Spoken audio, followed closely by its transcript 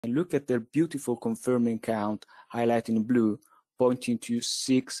And look at their beautiful confirming count highlighted in blue, pointing to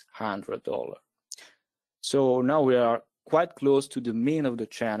 $600. So now we are quite close to the mean of the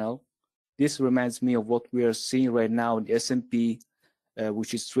channel. This reminds me of what we are seeing right now in the S&P,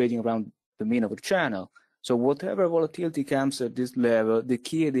 which is trading around the mean of the channel. So whatever volatility comes at this level, the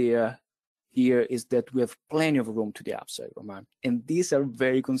key idea here is that we have plenty of room to the upside, Roman. And these are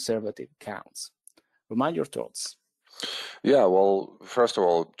very conservative counts. Roman, your thoughts? Yeah, well, first of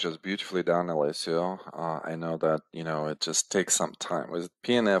all, just beautifully done, Alessio. I know that, it just takes some time. With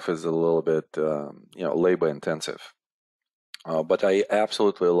PNF is a little bit, labor intensive. But I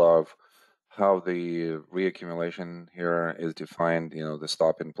absolutely love how the reaccumulation here is defined, the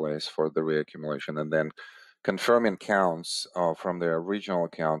stop in place for the reaccumulation, and then confirming counts from the original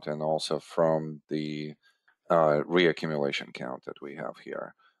count and also from the reaccumulation count that we have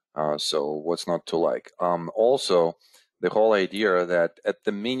here. So what's not to like? Also, the whole idea that at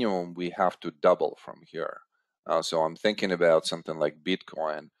the minimum we have to double from here. So I'm thinking about something like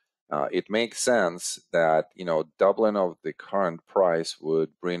Bitcoin. It makes sense that doubling of the current price would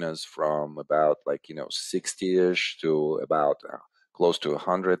bring us from about 60-ish to about close to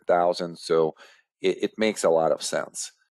 100,000. So it makes a lot of sense.